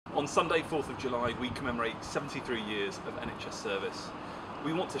On Sunday, 4th of July, we commemorate 73 years of NHS service.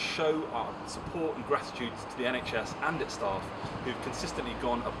 We want to show our support and gratitude to the NHS and its staff who've consistently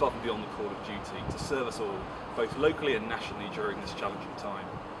gone above and beyond the call of duty to serve us all, both locally and nationally during this challenging time.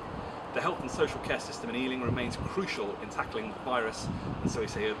 The health and social care system in Ealing remains crucial in tackling the virus, and so we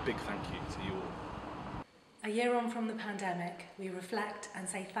say a big thank you to you all. A year on from the pandemic, we reflect and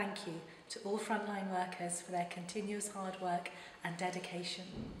say thank you to all frontline workers for their continuous hard work and dedication.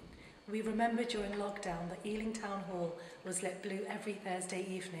 We remember during lockdown that Ealing Town Hall was lit blue every Thursday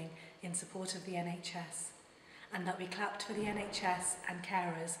evening in support of the NHS, and that we clapped for the NHS and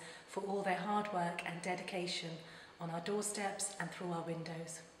carers for all their hard work and dedication on our doorsteps and through our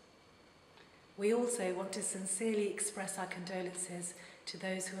windows. We also want to sincerely express our condolences to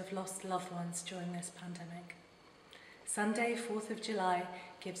those who have lost loved ones during this pandemic. Sunday, 4th of July,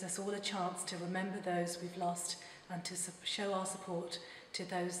 gives us all a chance to remember those we've lost and to show our support to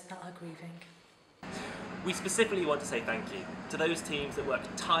those that are grieving. We specifically want to say thank you to those teams that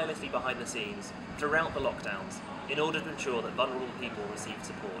worked tirelessly behind the scenes throughout the lockdowns in order to ensure that vulnerable people received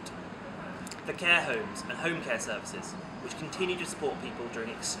support. The care homes and home care services, which continue to support people during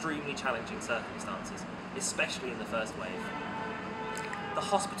extremely challenging circumstances, especially in the first wave. The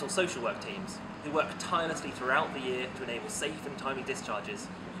hospital social work teams, who worked tirelessly throughout the year to enable safe and timely discharges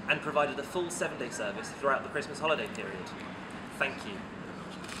and provided a full 7-day service throughout the Christmas holiday period. Thank you.